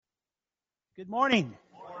Good morning.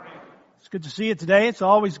 It's good to see you today. It's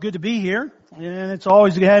always good to be here, and it's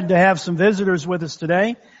always good to have some visitors with us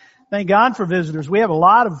today. Thank God for visitors. We have a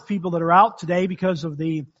lot of people that are out today because of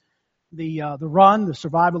the run, the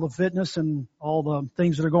survival of fitness, and all the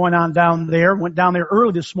things that are going on down there. Went down there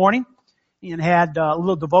early this morning and had a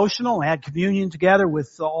little devotional, had communion together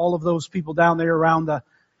with all of those people down there around the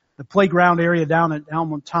playground area down at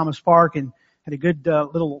Elmwood Thomas Park, and had a good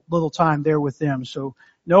little time there with them. So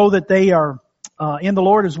know that they are in the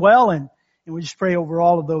Lord as well, and we just pray over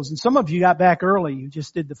all of those. And some of you got back early. You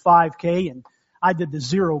just did the 5K, and I did the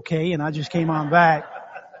 0K, and I just came on back.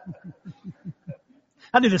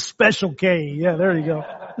 I did a special K. Yeah, there you go.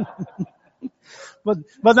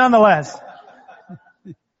 but nonetheless.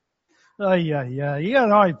 Yeah. You guys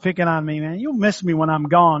are always picking on me, man. You'll miss me when I'm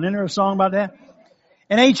gone. Isn't there a song about that?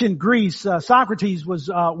 In ancient Greece, Socrates was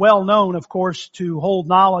well known, of course, to hold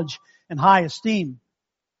knowledge in high esteem.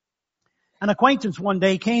 An acquaintance one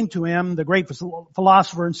day came to him, the great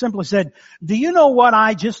philosopher, and simply said, "Do you know what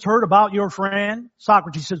I just heard about your friend?"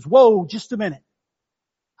 Socrates says, "Whoa, just a minute.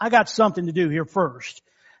 I got something to do here first."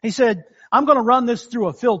 He said, "I'm going to run this through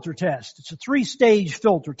a filter test. It's a 3-stage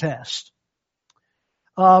filter test."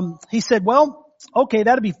 He said, "Well, okay,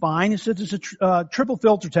 that'll be fine." He said, "It's a triple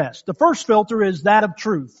filter test. The first filter is that of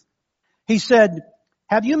truth." He said,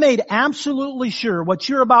 "Have you made absolutely sure what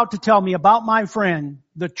you're about to tell me about my friend,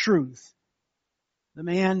 the truth?" The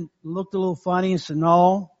man looked a little funny and said,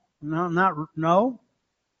 No.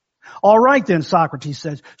 "All right then," Socrates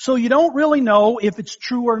says. "So you don't really know if it's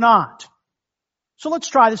true or not. So let's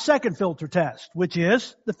try the second filter test, which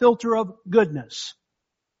is the filter of goodness.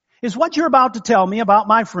 Is what you're about to tell me about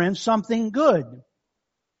my friend something good?"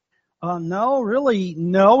 No, really,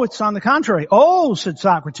 no, it's on the contrary." "Oh," said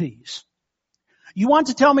Socrates. "You want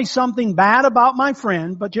to tell me something bad about my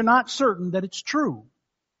friend, but you're not certain that it's true.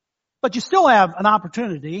 But you still have an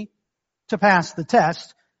opportunity to pass the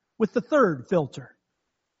test with the third filter.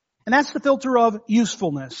 And that's the filter of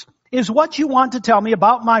usefulness. Is what you want to tell me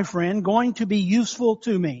about my friend going to be useful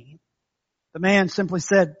to me?" The man simply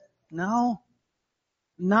said, "No,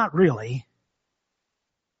 not really."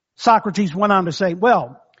 Socrates went on to say,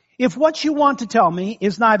 "Well, if what you want to tell me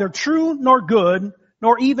is neither true nor good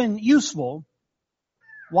nor even useful,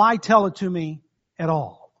 why tell it to me at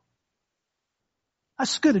all?"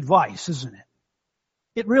 That's good advice, isn't it?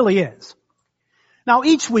 It really is. Now,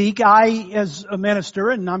 each week I, as a minister,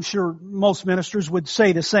 and I'm sure most ministers would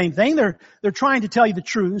say the same thing, they're trying to tell you the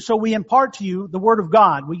truth, so we impart to you the Word of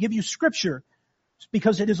God. We give you Scripture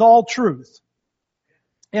because it is all truth.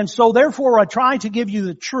 And so therefore I try to give you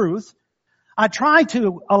the truth. I try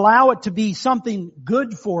to allow it to be something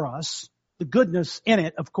good for us, the goodness in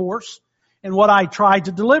it, of course, and what I try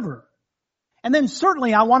to deliver. And then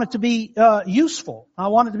certainly I want it to be useful. I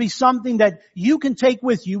want it to be something that you can take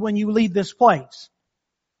with you when you leave this place.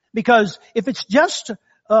 Because if it's just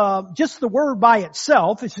the Word by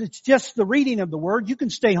itself, if it's just the reading of the Word, you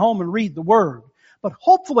can stay home and read the Word. But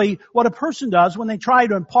hopefully what a person does when they try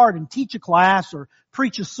to impart and teach a class or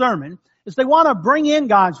preach a sermon is they want to bring in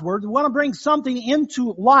God's Word. They want to bring something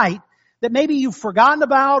into light that maybe you've forgotten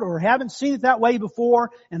about or haven't seen it that way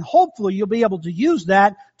before, and hopefully you'll be able to use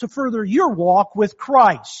that to further your walk with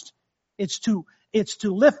Christ. It's to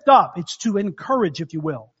lift up, it's to encourage, if you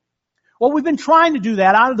will. Well, we've been trying to do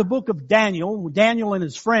that out of the book of Daniel. Daniel and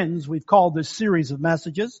his friends, we've called this series of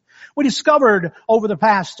messages. We discovered over the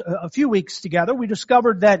past a few weeks together, we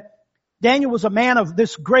discovered that Daniel was a man of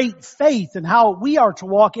this great faith and how we are to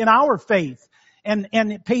walk in our faith. And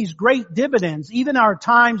it pays great dividends, even in our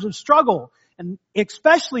times of struggle, and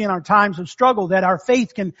especially in our times of struggle, that our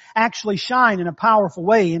faith can actually shine in a powerful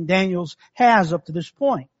way, and Daniel's has up to this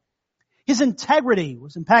point. His integrity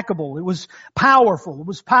was impeccable. It was powerful. It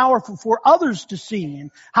was powerful for others to see, and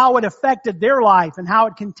how it affected their life and how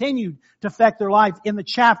it continued to affect their life in the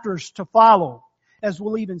chapters to follow, as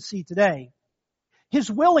we'll even see today. His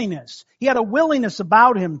willingness. He had a willingness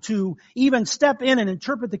about him to even step in and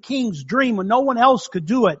interpret the king's dream when no one else could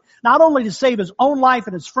do it. Not only to save his own life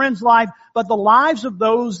and his friend's life, but the lives of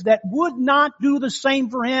those that would not do the same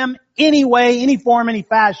for him any way, any form, any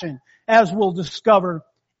fashion, as we'll discover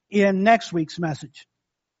in next week's message.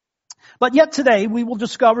 But yet today we will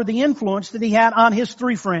discover the influence that he had on his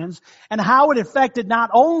 3 friends and how it affected not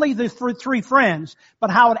only the 3 friends,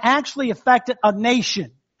 but how it actually affected a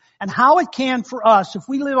nation. And how it can for us if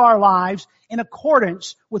we live our lives in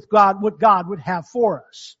accordance with God, what God would have for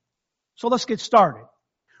us. So let's get started.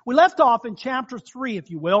 We left off in chapter 3,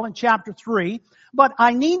 if you will, in chapter 3. But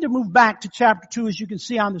I need to move back to chapter 2, as you can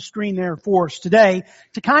see on the screen there for us today,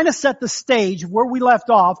 to kind of set the stage of where we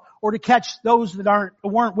left off, or to catch those that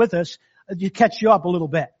weren't with us to catch you up a little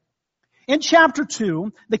bit. In chapter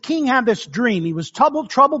 2, the king had this dream. He was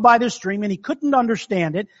troubled by this dream, and he couldn't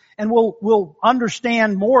understand it. And we'll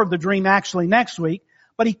understand more of the dream actually next week.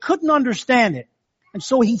 But he couldn't understand it. And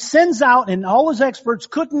so he sends out, and all his experts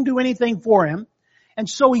couldn't do anything for him. And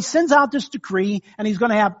so he sends out this decree, and he's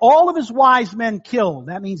going to have all of his wise men killed.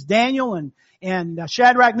 That means Daniel and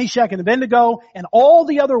Shadrach, Meshach, and Abednego, and all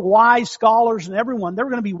the other wise scholars and everyone, they're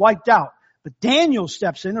going to be wiped out. But Daniel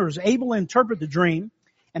steps in, or is able to interpret the dream.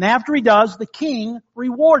 And after he does, the king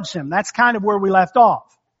rewards him. That's kind of where we left off.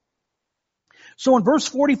 So in verse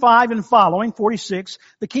 45 and following, 46,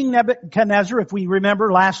 the king Nebuchadnezzar, if we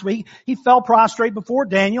remember last week, he fell prostrate before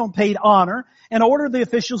Daniel and paid honor and ordered the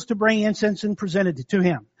officials to bring incense and present it to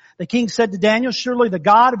him. The king said to Daniel, surely the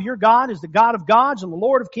God of your God is the God of gods and the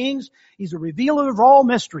Lord of kings. He's a revealer of all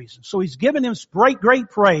mysteries. So he's given him great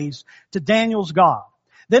praise to Daniel's God.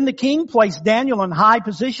 Then the king placed Daniel in high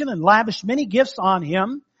position and lavished many gifts on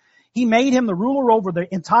him. He made him the ruler over the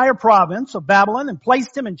entire province of Babylon and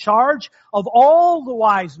placed him in charge of all the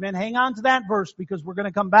wise men. Hang on to that verse because we're going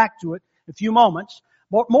to come back to it in a few moments.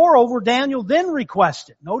 But moreover, Daniel then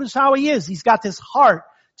requested. Notice how he is. He's got this heart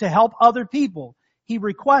to help other people. He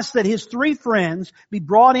requests that his 3 friends be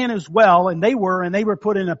brought in as well, and they were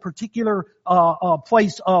put in a particular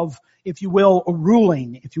place of, if you will, a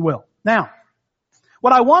ruling, if you will. Now,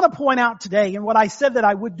 what I want to point out today, and what I said that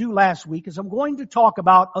I would do last week, is I'm going to talk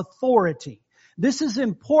about authority. This is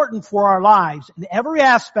important for our lives in every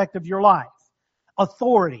aspect of your life.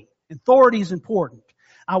 Authority. Authority is important.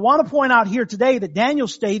 I want to point out here today that Daniel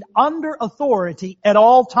stayed under authority at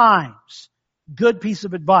all times. Good piece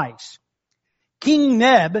of advice. King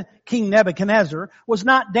Nebuchadnezzar, was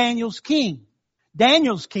not Daniel's king.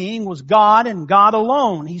 Daniel's king was God and God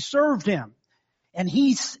alone. He served him. And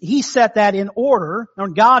he set that in order, or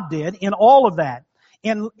God did, in all of that.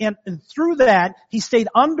 And through that, he stayed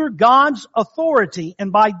under God's authority.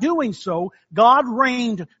 And by doing so, God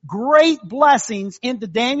rained great blessings into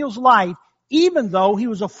Daniel's life, even though he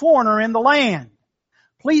was a foreigner in the land.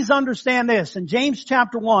 Please understand this. In James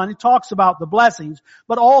chapter 1, it talks about the blessings,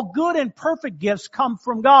 but all good and perfect gifts come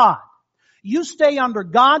from God. You stay under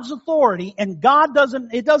God's authority, and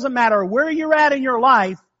it doesn't matter where you're at in your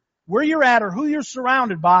life, where you're at or who you're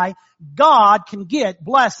surrounded by, God can get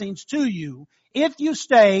blessings to you if you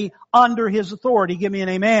stay under His authority. Give me an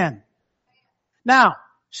amen. Now,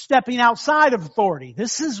 stepping outside of authority.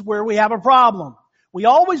 This is where we have a problem. We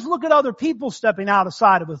always look at other people stepping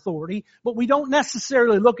outside of authority, but we don't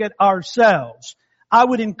necessarily look at ourselves. I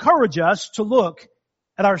would encourage us to look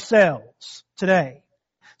at ourselves today.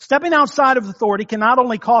 Stepping outside of authority can not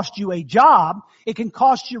only cost you a job, it can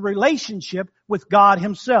cost you a relationship with God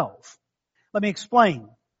Himself. Let me explain.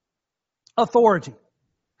 Authority.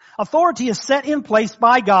 Authority is set in place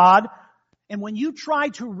by God, and when you try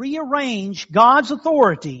to rearrange God's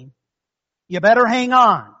authority, you better hang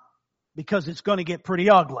on, because it's going to get pretty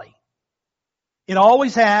ugly. It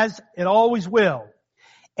always has, it always will.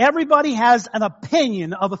 Everybody has an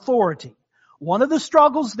opinion of authority. One of the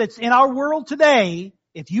struggles that's in our world today,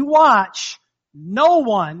 if you watch, no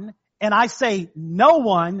one, and I say no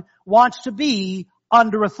one, wants to be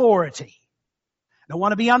under authority. Don't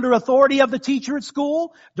want to be under authority of the teacher at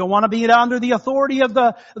school. Don't want to be under the authority of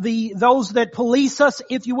those that police us,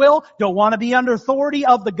 if you will. Don't want to be under authority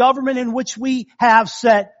of the government in which we have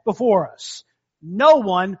set before us. No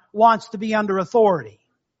one wants to be under authority.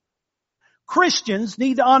 Christians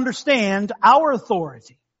need to understand our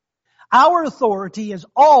authority. Our authority is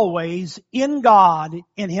always in God,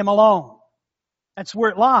 in Him alone. That's where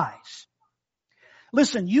it lies.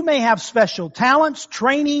 Listen, you may have special talents,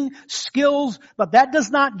 training, skills, but that does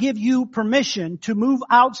not give you permission to move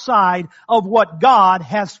outside of what God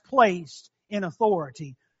has placed in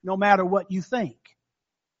authority, no matter what you think.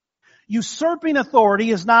 Usurping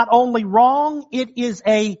authority is not only wrong, it is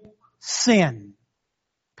a sin.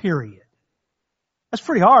 Period. That's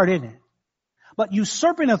pretty hard, isn't it? But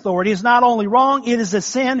usurping authority is not only wrong, it is a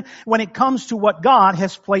sin when it comes to what God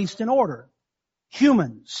has placed in order.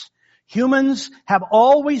 Humans have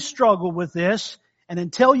always struggled with this, and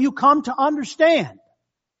until you come to understand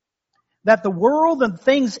that the world and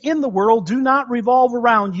things in the world do not revolve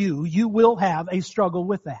around you, you will have a struggle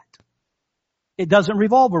with that. It doesn't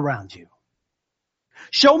revolve around you.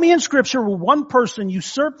 Show me in Scripture where one person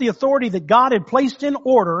usurped the authority that God had placed in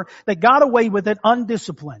order, that got away with it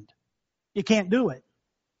undisciplined. You can't do it.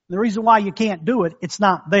 The reason why you can't do it, it's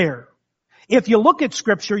not there. If you look at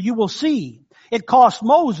Scripture, you will see it cost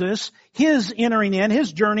Moses his entering in,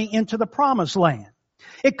 his journey into the promised land.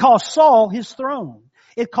 It cost Saul his throne.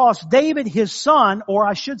 It cost David his son, or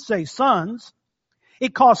I should say sons.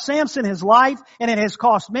 It cost Samson his life, and it has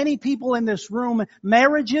cost many people in this room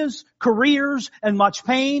marriages, careers, and much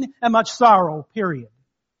pain and much sorrow, period.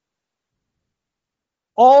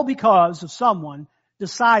 All because of someone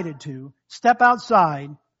decided to step outside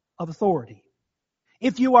of authority.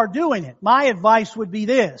 If you are doing it, my advice would be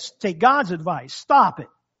this. Take God's advice. Stop it.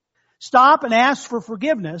 Stop and ask for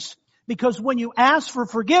forgiveness, because when you ask for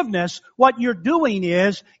forgiveness, what you're doing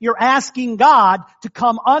is you're asking God to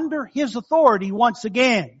come under His authority once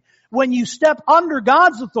again. When you step under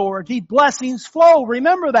God's authority, blessings flow.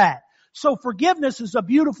 Remember that. So forgiveness is a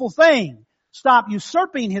beautiful thing. Stop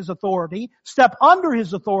usurping His authority, step under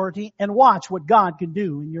His authority, and watch what God can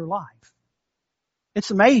do in your life.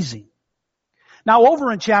 It's amazing. Now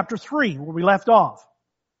over in chapter 3, where we left off.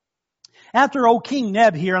 After old King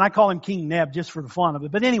Neb here, and I call him King Neb just for the fun of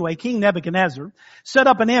it, but anyway, King Nebuchadnezzar set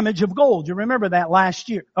up an image of gold. You remember that last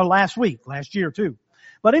year too.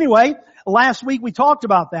 But anyway, last week we talked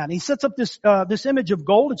about that. And he sets up this image of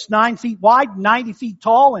gold. It's 9 feet wide, 90 feet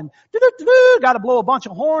tall, and got to blow a bunch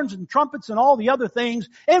of horns and trumpets and all the other things.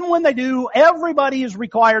 And when they do, everybody is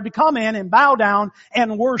required to come in and bow down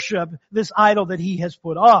and worship this idol that he has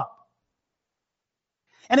put up.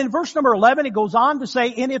 And in verse number 11, it goes on to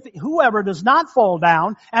say, and if whoever does not fall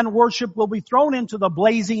down and worship will be thrown into the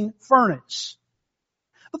blazing furnace.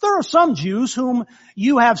 But there are some Jews whom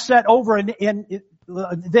you have set over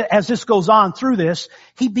as this goes on through this,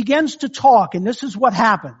 he begins to talk, and this is what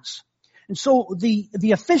happens. And so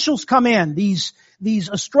the officials come in, these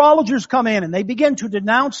astrologers come in, and they begin to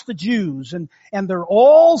denounce the Jews, and they're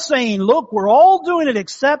all saying, look, we're all doing it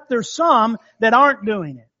except there's some that aren't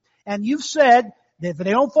doing it. And you've said that if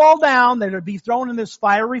they don't fall down, they're to be thrown in this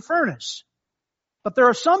fiery furnace. But there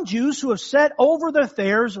are some Jews who have set over the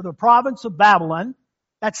affairs of the province of Babylon.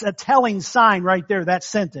 That's a telling sign right there, that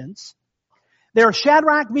sentence. There are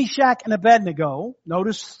Shadrach, Meshach, and Abednego.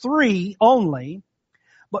 Notice 3 only.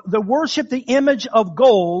 But the worship the image of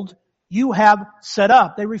gold you have set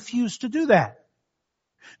up. They refuse to do that.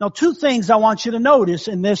 Now 2 things I want you to notice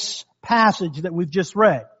in this passage that we've just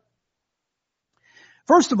read.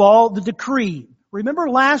 First of all, the decree. Remember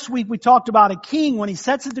last week we talked about a king, when he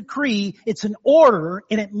sets a decree, it's an order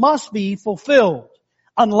and it must be fulfilled.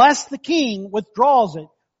 Unless the king withdraws it,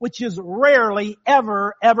 which is rarely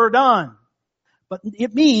ever done. But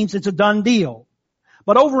it means it's a done deal.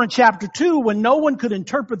 But over in chapter 2, when no one could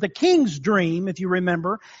interpret the king's dream, if you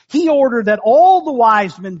remember, he ordered that all the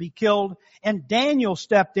wise men be killed, and Daniel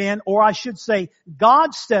stepped in, or I should say,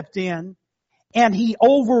 God stepped in, and he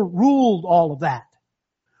overruled all of that.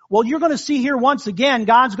 Well, you're going to see here once again,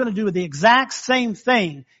 God's going to do the exact same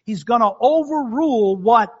thing. He's going to overrule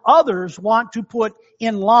what others want to put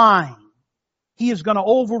in line. He is going to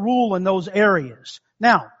overrule in those areas.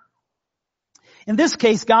 Now, in this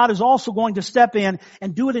case, God is also going to step in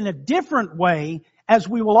and do it in a different way, as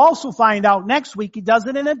we will also find out next week. He does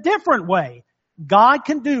it in a different way. God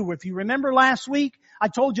can do, if you remember last week, I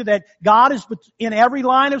told you that God is in every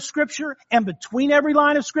line of Scripture and between every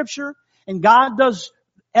line of Scripture, and God does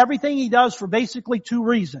everything He does for basically 2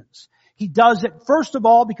 reasons. He does it, first of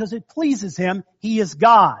all, because it pleases Him. He is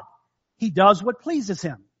God. He does what pleases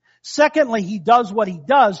Him. Secondly, He does what He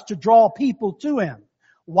does to draw people to Him.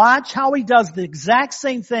 Watch how He does the exact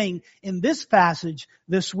same thing in this passage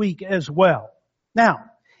this week as well. Now,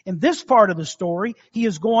 in this part of the story, He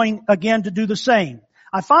is going again to do the same.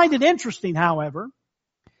 I find it interesting, however,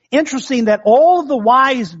 that all of the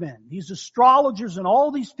wise men, these astrologers and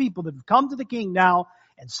all these people that have come to the king now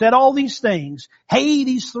and said all these things, hey,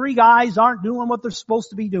 these 3 guys aren't doing what they're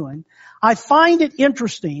supposed to be doing. I find it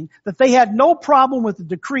interesting that they had no problem with the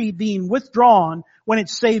decree being withdrawn when it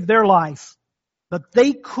saved their life. But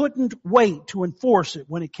they couldn't wait to enforce it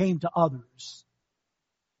when it came to others.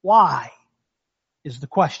 Why is the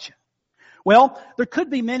question. Well, there could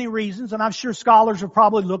be many reasons, and I'm sure scholars have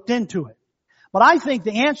probably looked into it. But I think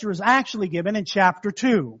the answer is actually given in chapter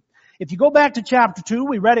 2. If you go back to chapter 2,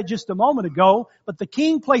 we read it just a moment ago, but the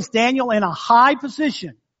king placed Daniel in a high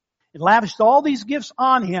position. It lavished all these gifts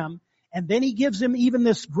on him, and then he gives him even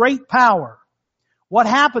this great power. What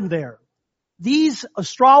happened there? These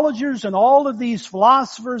astrologers and all of these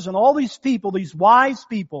philosophers and all these people, these wise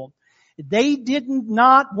people, they did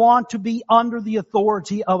not want to be under the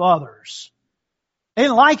authority of others. They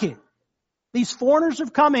didn't like it. These foreigners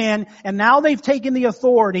have come in and now they've taken the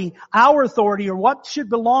authority, our authority, or what should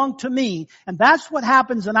belong to me. And that's what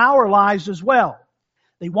happens in our lives as well.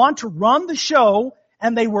 They want to run the show,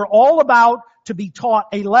 and they were all about to be taught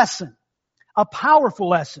a lesson, a powerful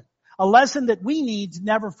lesson, a lesson that we need to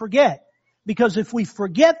never forget. Because if we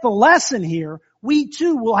forget the lesson here, we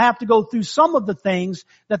too will have to go through some of the things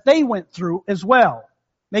that they went through as well.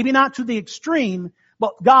 Maybe not to the extreme,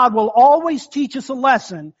 but God will always teach us a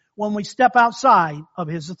lesson when we step outside of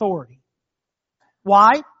His authority.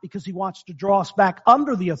 Why? Because He wants to draw us back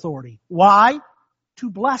under the authority. Why? To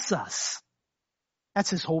bless us. That's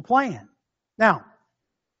His whole plan. Now,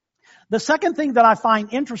 the second thing that I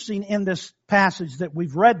find interesting in this passage that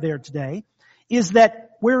we've read there today is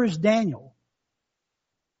that where is Daniel?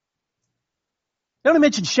 They only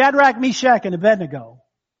mentioned Shadrach, Meshach, and Abednego.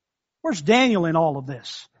 Where's Daniel in all of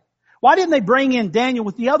this? Why didn't they bring in Daniel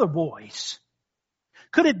with the other boys?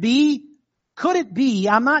 Could it be,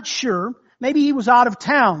 I'm not sure, maybe he was out of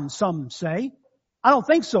town, some say. I don't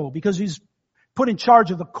think so, because he's put in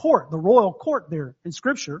charge of the court, the royal court there in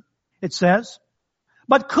Scripture, it says.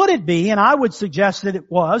 But could it be, and I would suggest that it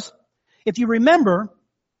was, if you remember,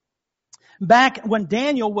 back when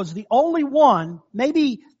Daniel was the only one,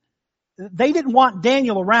 maybe they didn't want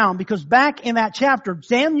Daniel around because back in that chapter,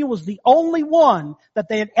 Daniel was the only one that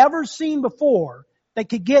they had ever seen before that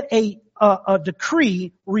could get a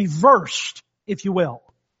decree reversed, if you will.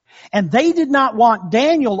 And they did not want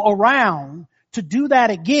Daniel around to do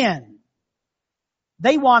that again.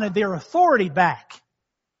 They wanted their authority back.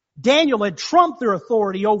 Daniel had trumped their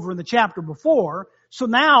authority over in the chapter before, so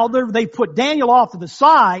now they put Daniel off to the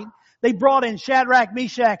side. They brought in Shadrach,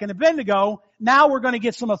 Meshach, and Abednego. Now we're going to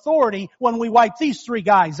get some authority when we wipe these three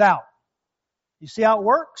guys out. You see how it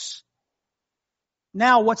works?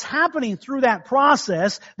 Now what's happening through that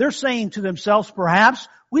process, they're saying to themselves, perhaps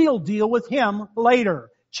we'll deal with him later.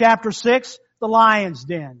 Chapter 6, the lion's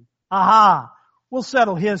den. Aha! We'll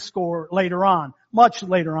settle his score later on. Much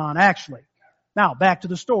later on, actually. Now, back to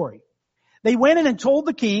the story. They went in and told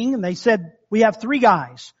the king, and they said, we have three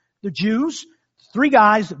guys. The Jews, three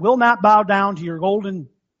guys that will not bow down to your golden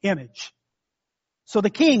image. So the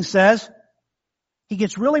king says, he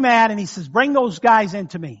gets really mad and he says, bring those guys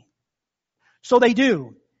into me. So they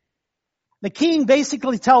do. The king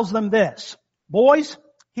basically tells them this, boys,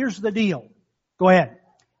 here's the deal. Go ahead.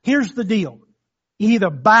 Here's the deal. You either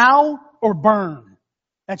bow or burn.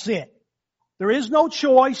 That's it. There is no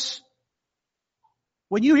choice.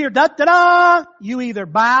 When you hear da-da-da, you either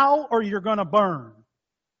bow or you're going to burn.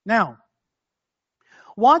 Now,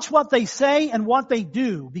 watch what they say and what they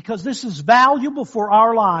do, because this is valuable for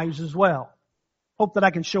our lives as well. Hope that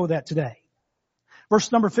I can show that today.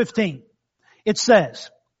 Verse number 15. It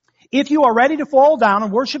says, if you are ready to fall down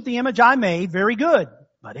and worship the image I made, very good.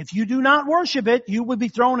 But if you do not worship it, you will be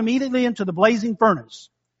thrown immediately into the blazing furnace.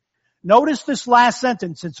 Notice this last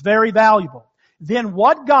sentence. It's very valuable. Then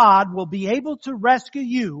what God will be able to rescue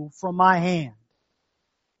you from my hand?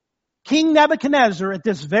 King Nebuchadnezzar at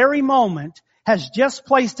this very moment has just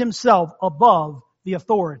placed himself above the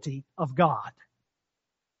authority of God.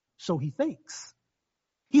 So he thinks.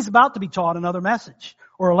 He's about to be taught another message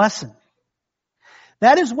or a lesson.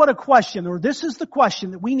 That is what a question, or this is the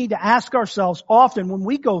question that we need to ask ourselves often when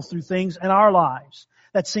we go through things in our lives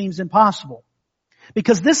that seems impossible.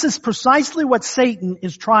 Because this is precisely what Satan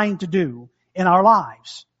is trying to do in our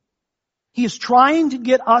lives. He is trying to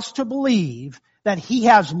get us to believe that he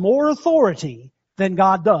has more authority than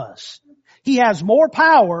God does. He has more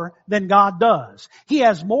power than God does. He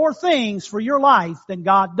has more things for your life than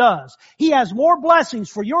God does. He has more blessings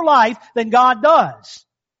for your life than God does.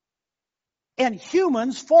 And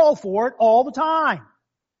humans fall for it all the time.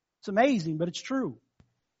 It's amazing, but it's true.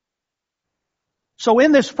 So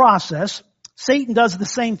in this process, Satan does the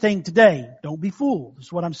same thing today. Don't be fooled,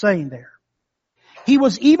 is what I'm saying there. He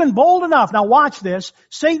was even bold enough, now watch this,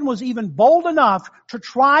 Satan was even bold enough to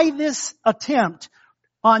try this attempt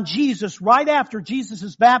on Jesus right after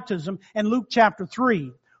Jesus' baptism in Luke chapter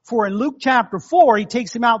 3. For in Luke chapter 4, he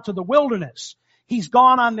takes him out to the wilderness. He's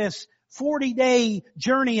gone on this 40-day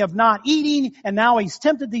journey of not eating, and now he's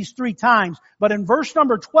tempted these 3 times. But in verse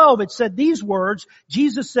number 12, it said these words.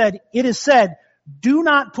 Jesus said, it is said, do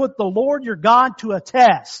not put the Lord your God to a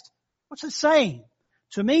test. What's it saying?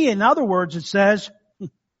 To me, in other words, it says,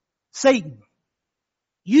 Satan,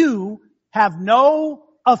 you have no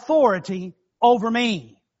authority over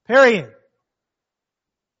me. Period.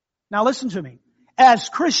 Now listen to me. As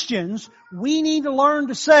Christians, we need to learn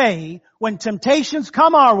to say, when temptations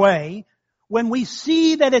come our way, when we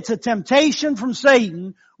see that it's a temptation from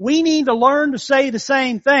Satan, we need to learn to say the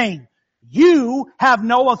same thing. You have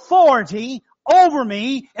no authority over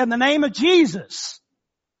me in the name of Jesus.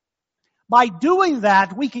 By doing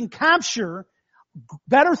that, we can capture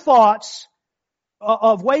better thoughts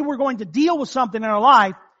of way we're going to deal with something in our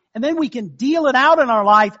life, and then we can deal it out in our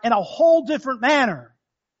life in a whole different manner.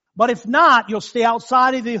 But if not, you'll stay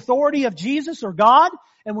outside of the authority of Jesus or God,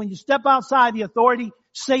 and when you step outside the authority,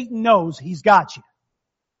 Satan knows he's got you.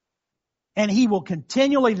 And He will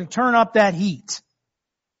continually to turn up that heat.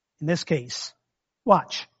 In this case,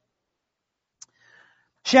 watch.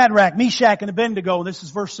 Shadrach, Meshach, and Abednego, this is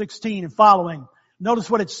verse 16 and following. Notice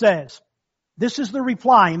what it says. This is the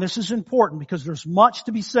reply, and this is important because there's much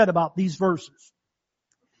to be said about these verses.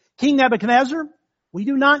 King Nebuchadnezzar, we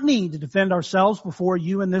do not need to defend ourselves before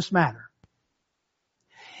you in this matter.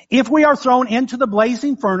 If we are thrown into the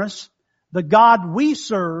blazing furnace, the God we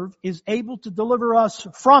serve is able to deliver us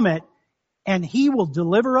from it, and He will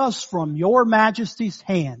deliver us from your majesty's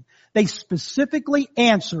hand. They specifically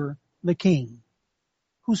answer the king.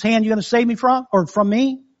 Whose hand are you going to save me from? Or from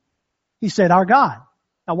me? He said, our God.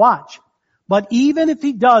 Now watch. But even if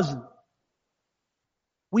He doesn't,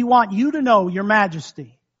 we want you to know, your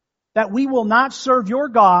majesty, that we will not serve your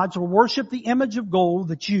gods or worship the image of gold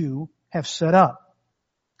that you have set up.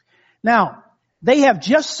 Now, they have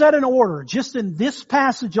just set an order, just in this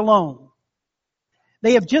passage alone.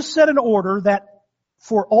 They have just set an order that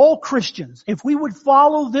for all Christians, if we would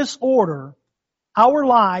follow this order, our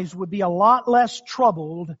lives would be a lot less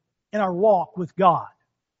troubled in our walk with God.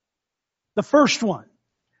 The first one.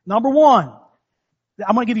 Number one.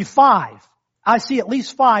 I'm going to give you 5. I see at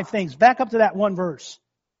least 5 things. Back up to that one verse.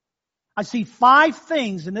 I see 5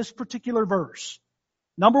 things in this particular verse.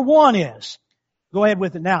 Number 1 is, go ahead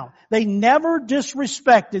with it now. They never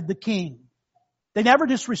disrespected the king. They never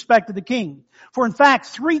disrespected the king. For in fact,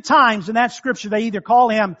 3 times in that scripture they either call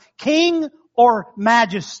him king or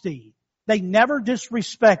majesty. They never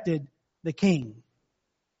disrespected the king.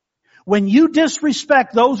 When you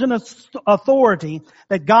disrespect those in authority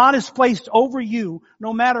that God has placed over you,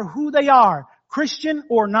 no matter who they are, Christian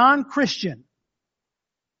or non-Christian,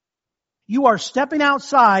 you are stepping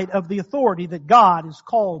outside of the authority that God has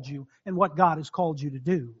called you and what God has called you to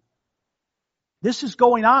do. This is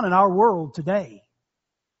going on in our world today.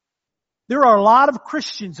 There are a lot of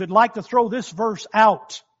Christians that like to throw this verse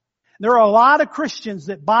out. There are a lot of Christians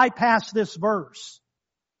that bypass this verse.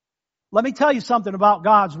 Let me tell you something about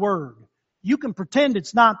God's Word. You can pretend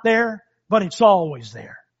it's not there, but it's always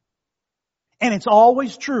there. And it's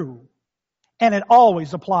always true. And it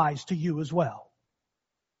always applies to you as well.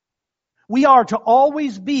 We are to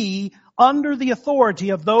always be under the authority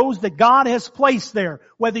of those that God has placed there,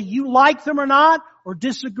 whether you like them or not, or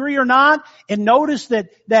disagree or not. And notice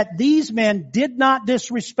that these men did not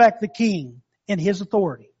disrespect the king and his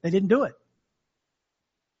authority. They didn't do it.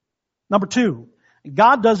 Number 2,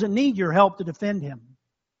 God doesn't need your help to defend Him.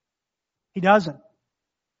 He doesn't.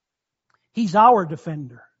 He's our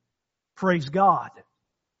defender. Praise God.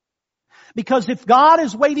 Because if God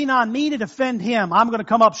is waiting on me to defend Him, I'm going to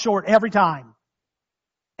come up short every time.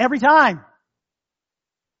 Every time.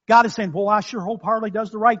 God is saying, well, I sure hope Harley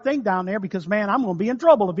does the right thing down there because, man, I'm going to be in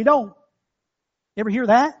trouble if he don't. You ever hear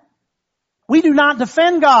that? We do not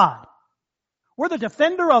defend God. We're the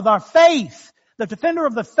defender of our faith. The defender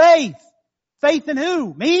of the faith. Faith in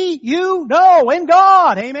who? Me? You? No, in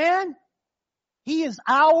God. Amen? He is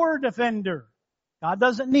our defender. God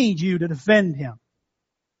doesn't need you to defend Him.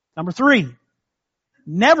 Number 3,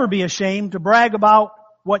 never be ashamed to brag about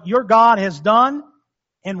what your God has done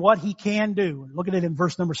and what He can do. Look at it in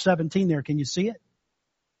verse number 17 there. Can you see it?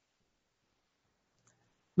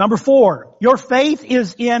 Number 4, your faith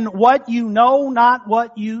is in what you know, not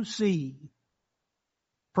what you see.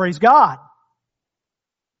 Praise God.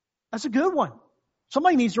 That's a good one.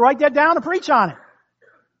 Somebody needs to write that down and preach on it.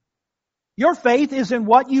 Your faith is in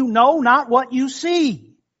what you know, not what you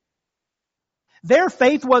see. Their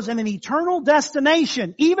faith was in an eternal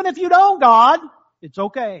destination. Even if you know God, it's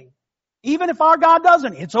okay. Even if our God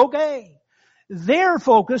doesn't, it's okay. Their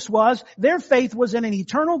faith was in an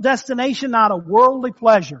eternal destination, not a worldly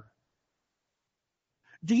pleasure.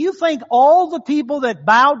 Do you think all the people that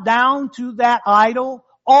bowed down to that idol,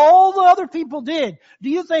 all the other people did, do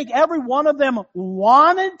you think every one of them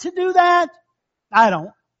wanted to do that? I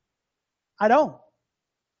don't.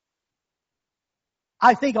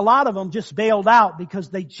 I think a lot of them just bailed out because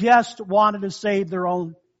they just wanted to save their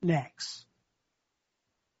own necks.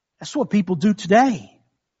 That's what people do today.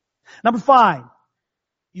 Number 5,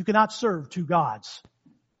 you cannot serve 2 gods.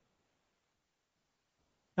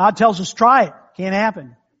 God tells us try it. Can't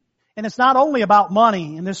happen. And it's not only about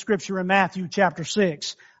money in this scripture in Matthew chapter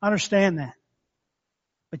 6. I understand that.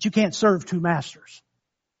 But you can't serve 2 masters.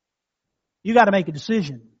 You got to make a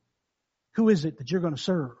decision. Who is it that you're going to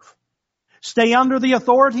serve? Stay under the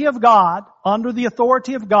authority of God,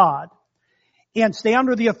 and stay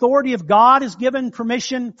under the authority of God is given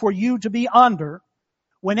permission for you to be under.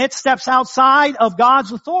 When it steps outside of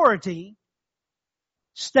God's authority,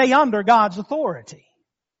 stay under God's authority.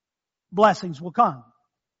 Blessings will come.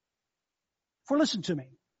 For listen to me.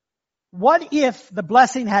 What if the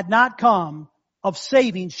blessing had not come of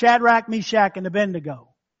saving Shadrach, Meshach, and Abednego?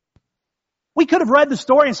 We could have read the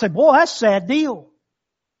story and said, boy, that's a sad deal.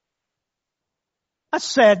 That's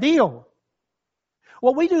a sad deal.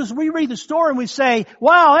 What we do is we read the story and we say,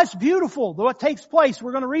 wow, that's beautiful. What takes place,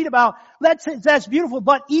 we're going to read about, that's beautiful.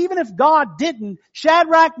 But even if God didn't,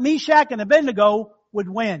 Shadrach, Meshach, and Abednego would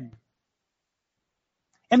win.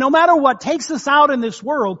 And no matter what takes us out in this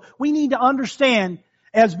world, we need to understand,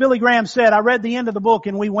 as Billy Graham said, I read the end of the book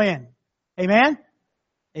and we win. Amen?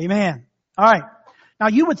 Amen. All right. Now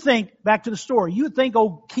you would think, back to the story, you would think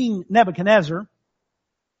old King Nebuchadnezzar,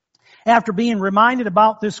 after being reminded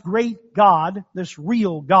about this great God, this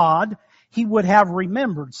real God, he would have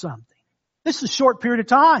remembered something. This is a short period of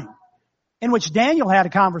time in which Daniel had a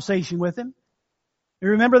conversation with him. You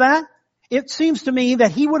remember that? It seems to me that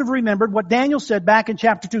he would have remembered what Daniel said back in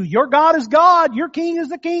chapter 2. Your God is God. Your King is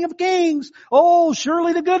the King of Kings. Oh,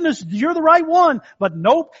 surely the goodness. You're the right one. But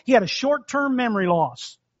nope, he had a short-term memory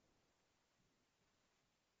loss.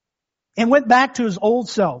 And went back to his old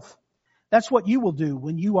self. That's what you will do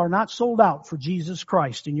when you are not sold out for Jesus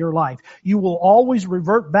Christ in your life. You will always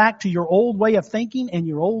revert back to your old way of thinking and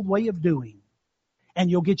your old way of doing. And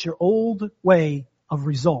you'll get your old way of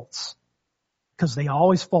results. Because they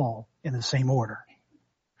always fall in the same order.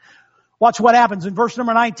 Watch what happens in verse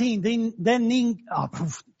number 19. Then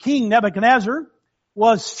King Nebuchadnezzar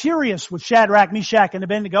was furious with Shadrach, Meshach, and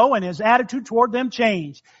Abednego, and his attitude toward them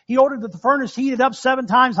changed. He ordered that the furnace heated up 7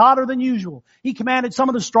 times hotter than usual. He commanded some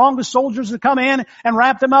of the strongest soldiers to come in and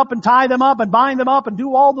wrap them up and tie them up and bind them up and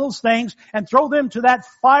do all those things and throw them to that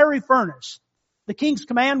fiery furnace. The king's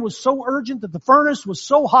command was so urgent that the furnace was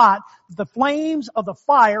so hot that the flames of the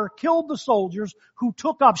fire killed the soldiers who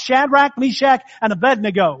took up Shadrach, Meshach, and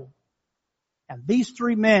Abednego. And these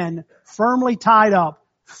 3 men, firmly tied up,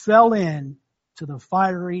 fell in to the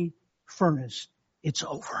fiery furnace. It's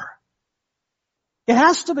over. It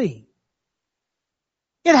has to be.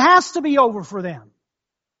 It has to be over for them.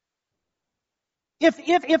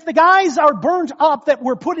 If the guys are burnt up that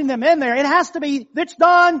we're putting them in there, it has to be, it's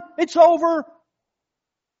done, it's over.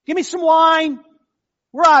 Give me some wine.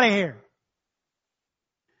 We're out of here.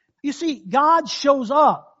 You see, God shows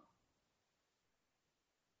up.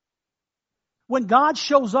 When God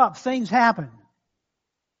shows up, things happen.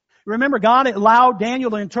 Remember, God allowed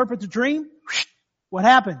Daniel to interpret the dream? What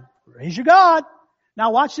happened? Praise your God.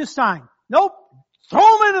 Now watch this time. Nope.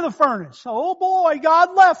 Throw him into the furnace. Oh boy,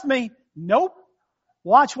 God left me. Nope.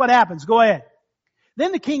 Watch what happens. Go ahead.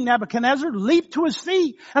 Then the king Nebuchadnezzar leaped to his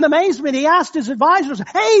feet. In amazement, he asked his advisors,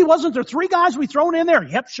 hey, wasn't there 3 guys we thrown in there?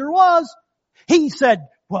 Yep, sure was. He said,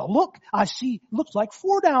 well, look, I see, looks like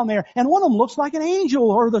 4 down there, and one of them looks like an angel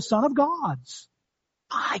or the son of God's.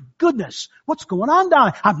 My goodness, what's going on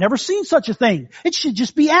down there? I've never seen such a thing. It should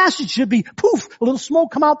just be ash. It should be poof, a little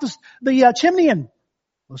smoke come out the chimney and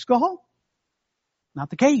let's go home. Not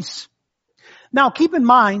the case. Now keep in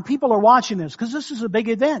mind, people are watching this because this is a big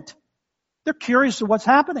event. They're curious of what's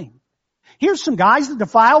happening. Here's some guys that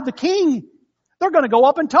defiled the king. They're going to go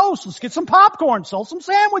up and toast. Let's get some popcorn, sell some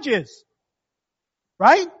sandwiches.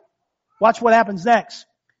 Right? Watch what happens next.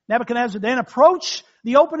 Nebuchadnezzar then approached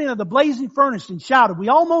the opening of the blazing furnace and shouted. We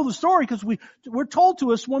all know the story because we're told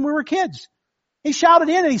to us when we were kids. He shouted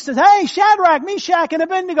in and he says, hey, Shadrach, Meshach, and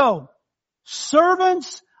Abednego,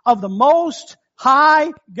 servants of the Most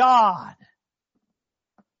High God.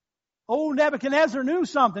 Oh, Nebuchadnezzar knew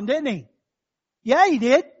something, didn't he? Yeah, he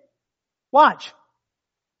did. Watch.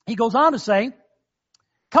 He goes on to say,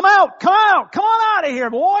 come on out of here,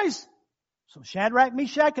 boys. So Shadrach,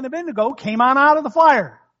 Meshach, and Abednego came on out of the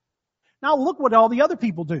fire. Now look what all the other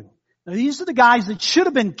people do. Now these are the guys that should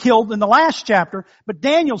have been killed in the last chapter, but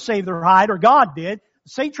Daniel saved their hide, or God did. The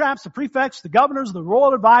satraps, the prefects, the governors, the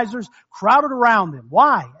royal advisors crowded around them.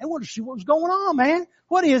 Why? They wanted to see what was going on, man.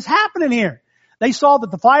 What is happening here? They saw that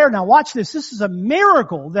the fire, now watch this, this is a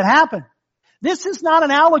miracle that happened. This is not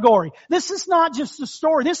an allegory. This is not just a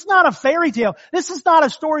story. This is not a fairy tale. This is not a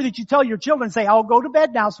story that you tell your children and say, I'll go to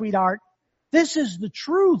bed now, sweetheart. This is the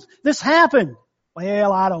truth. This happened.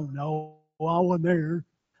 Well, I don't know. I wasn't there.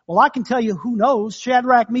 Well, I can tell you who knows.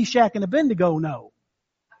 Shadrach, Meshach, and Abednego know.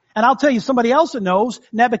 And I'll tell you somebody else that knows.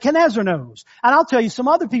 Nebuchadnezzar knows. And I'll tell you some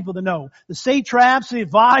other people that know. The satraps, the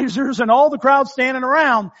advisors, and all the crowd standing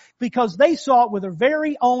around because they saw it with their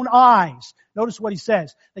very own eyes. Notice what he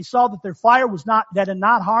says. They saw that their fire that had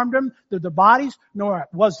not harmed them, their bodies, nor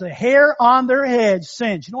was the hair on their heads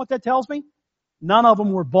singed. You know what that tells me? None of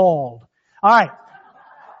them were bald. All right.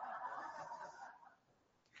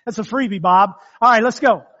 That's a freebie, Bob. All right, let's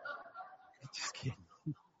go. Just kidding.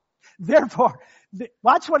 Therefore,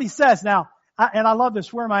 watch what he says now. And I love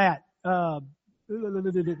this. Where am I at?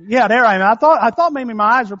 Yeah, there I am. I thought maybe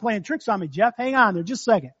my eyes were playing tricks on me, Jeff. Hang on there just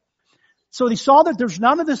a second. So they saw that there's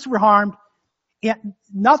none of this were harmed.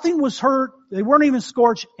 Nothing was hurt. They weren't even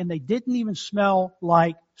scorched, and they didn't even smell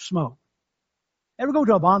like smoke. Ever go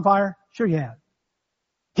to a bonfire? Sure you have.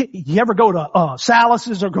 You ever go to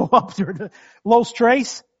Salas's or go up there to Los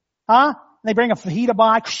Tres? Huh? They bring a fajita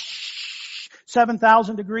by,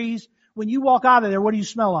 7,000 degrees. When you walk out of there, what do you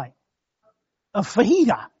smell like? A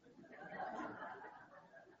fajita.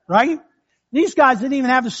 Right? These guys didn't even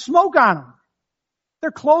have the smoke on them.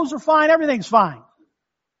 Their clothes are fine. Everything's fine.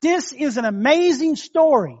 This is an amazing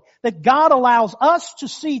story that God allows us to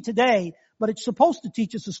see today, but it's supposed to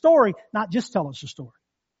teach us a story, not just tell us a story.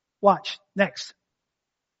 Watch. Next.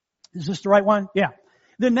 Is this the right one? Yeah.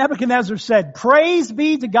 Then Nebuchadnezzar said, "Praise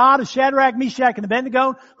be to God of Shadrach, Meshach, and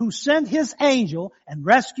Abednego, who sent his angel and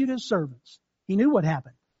rescued his servants." He knew what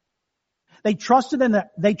happened. They trusted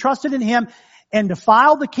in him and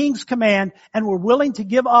defiled the king's command and were willing to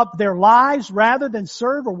give up their lives rather than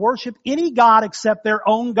serve or worship any god except their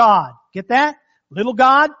own God. Get that? Little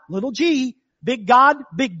God, little g. Big God,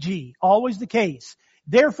 big G. Always the case.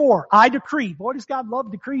 Therefore, I decree. Boy, does God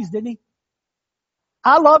love decrees, didn't he?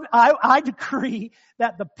 I decree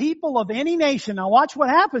that the people of any nation, now watch what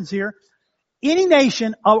happens here, any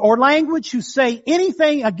nation or language who say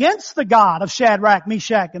anything against the God of Shadrach,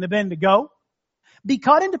 Meshach, and Abednego be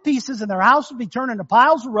cut into pieces and their house will be turned into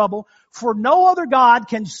piles of rubble, for no other God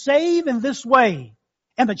can save in this way.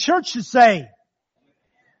 And the church should say,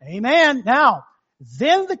 Amen. Now,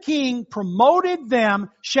 then the king promoted them,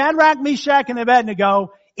 Shadrach, Meshach, and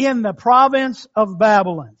Abednego, in the province of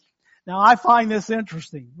Babylon. Now I find this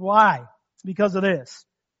interesting. Why? Because of this.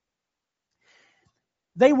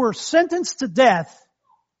 They were sentenced to death,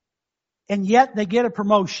 and yet they get a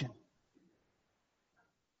promotion.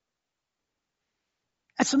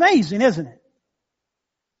 That's amazing, isn't it?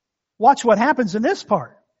 Watch what happens in this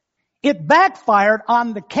part. It backfired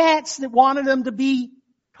on the cats that wanted them to be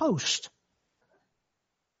toast.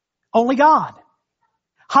 Only God.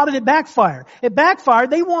 How did it backfire? It backfired.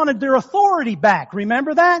 They wanted their authority back.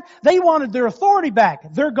 Remember that? They wanted their authority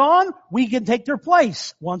back. They're gone. We can take their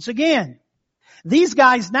place once again. These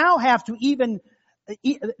guys now have to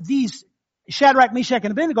these Shadrach, Meshach,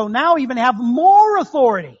 and Abednego now even have more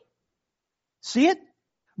authority. See it?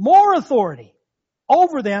 More authority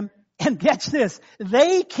over them. And catch this.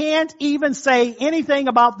 They can't even say anything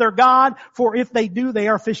about their God, for if they do, they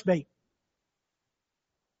are fish bait.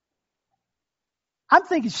 I'm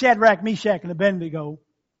thinking Shadrach, Meshach, and Abednego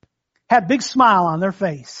had a big smile on their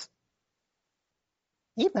face.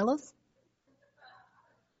 Hey, fellas.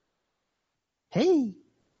 Hey.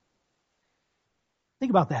 Think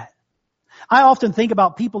about that. I often think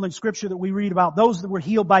about people in Scripture that we read about, those that were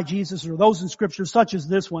healed by Jesus, or those in Scripture such as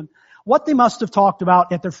this one, what they must have talked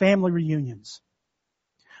about at their family reunions.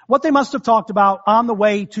 What they must have talked about on the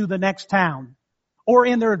way to the next town, or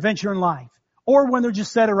in their adventure in life, or when they're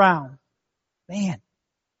just set around. Man,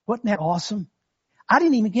 wasn't that awesome? I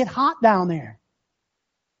didn't even get hot down there.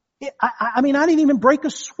 I didn't even break a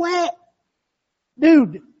sweat.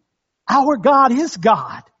 Dude, our God is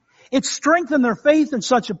God. It strengthened their faith in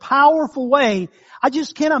such a powerful way. I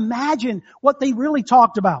just can't imagine what they really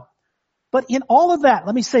talked about. But in all of that,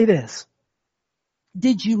 let me say this.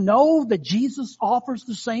 Did you know that Jesus offers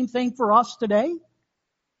the same thing for us today?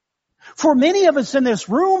 For many of us in this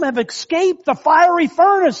room have escaped the fiery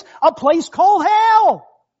furnace, a place called hell.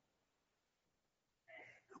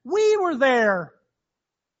 We were there.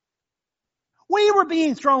 We were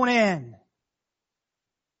being thrown in.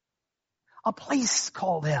 A place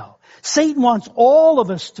called hell. Satan wants all of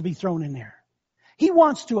us to be thrown in there. He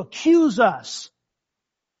wants to accuse us.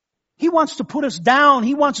 He wants to put us down.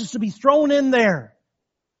 He wants us to be thrown in there.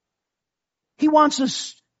 He wants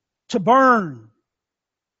us to burn.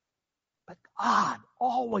 But God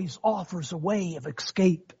always offers a way of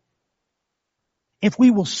escape. If we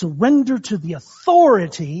will surrender to the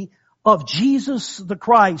authority of Jesus the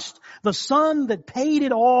Christ, the Son that paid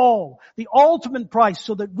it all, the ultimate price,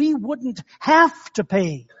 so that we wouldn't have to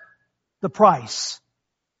pay the price.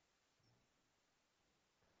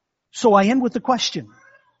 So I end with the question.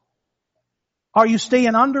 Are you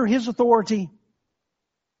staying under His authority,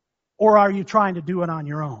 or are you trying to do it on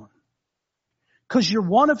your own? Because you're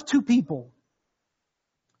one of two people.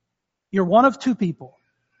 You're one of two people.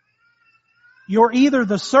 You're either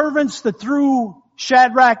the servants that threw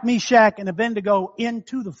Shadrach, Meshach, and Abednego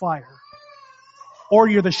into the fire, or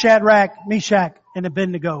you're the Shadrach, Meshach, and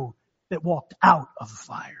Abednego that walked out of the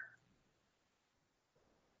fire.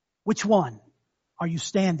 Which one are you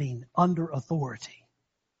standing under authority?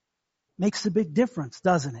 Makes a big difference,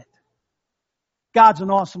 doesn't it? God's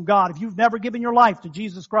an awesome God. If you've never given your life to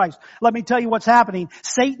Jesus Christ, let me tell you what's happening.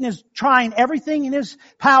 Satan is trying everything in his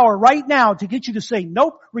power right now to get you to say,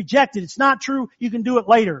 nope, reject it. It's not true. You can do it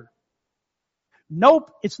later.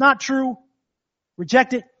 Nope, it's not true.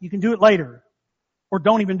 Reject it. You can do it later. Or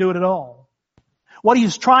don't even do it at all. What he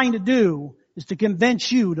is trying to do is to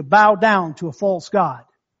convince you to bow down to a false God.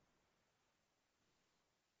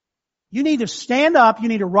 You need to stand up, you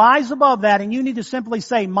need to rise above that, and you need to simply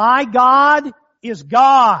say, my God is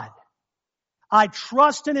God. I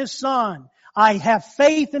trust in His Son. I have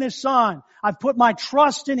faith in His Son. I've put my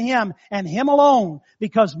trust in Him and Him alone,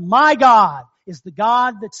 because my God is the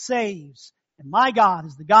God that saves, and my God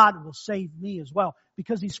is the God that will save me as well,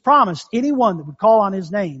 because He's promised anyone that would call on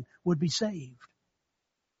His name would be saved.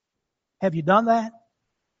 Have you done that?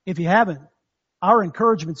 If you haven't, our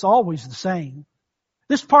encouragement's always the same.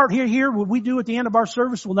 This part here, what we do at the end of our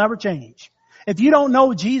service will never change. If you don't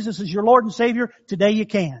know Jesus as your Lord and Savior, today you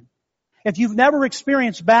can. If you've never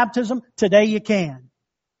experienced baptism, today you can.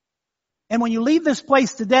 And when you leave this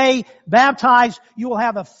place today, baptized, you will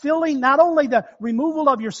have a filling, not only the removal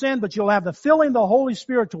of your sin, but you'll have the filling of the Holy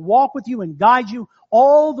Spirit to walk with you and guide you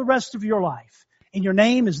all the rest of your life. And your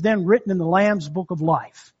name is then written in the Lamb's Book of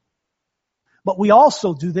Life. But we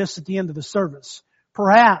also do this at the end of the service.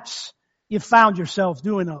 Perhaps you've found yourself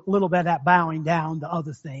doing a little bit of that bowing down to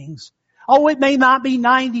other things. Oh, it may not be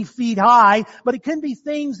 90 feet high, but it can be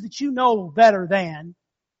things that you know better than.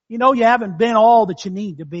 You know you haven't been all that you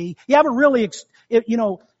need to be. You haven't really,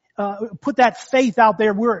 put that faith out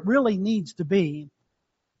there where it really needs to be.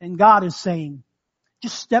 And God is saying,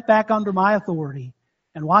 just step back under my authority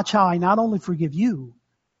and watch how I not only forgive you,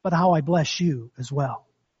 but how I bless you as well.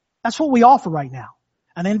 That's what we offer right now.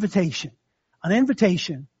 An invitation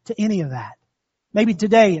to any of that. Maybe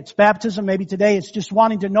today it's baptism. Maybe today it's just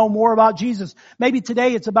wanting to know more about Jesus. Maybe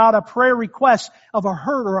today it's about a prayer request of a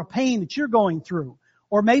hurt or a pain that you're going through.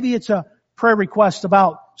 Or maybe it's a prayer request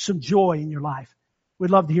about some joy in your life.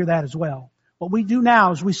 We'd love to hear that as well. What we do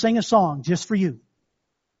now is we sing a song just for you.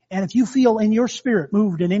 And if you feel in your spirit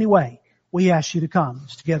moved in any way, we ask you to come.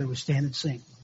 Together we stand and sing.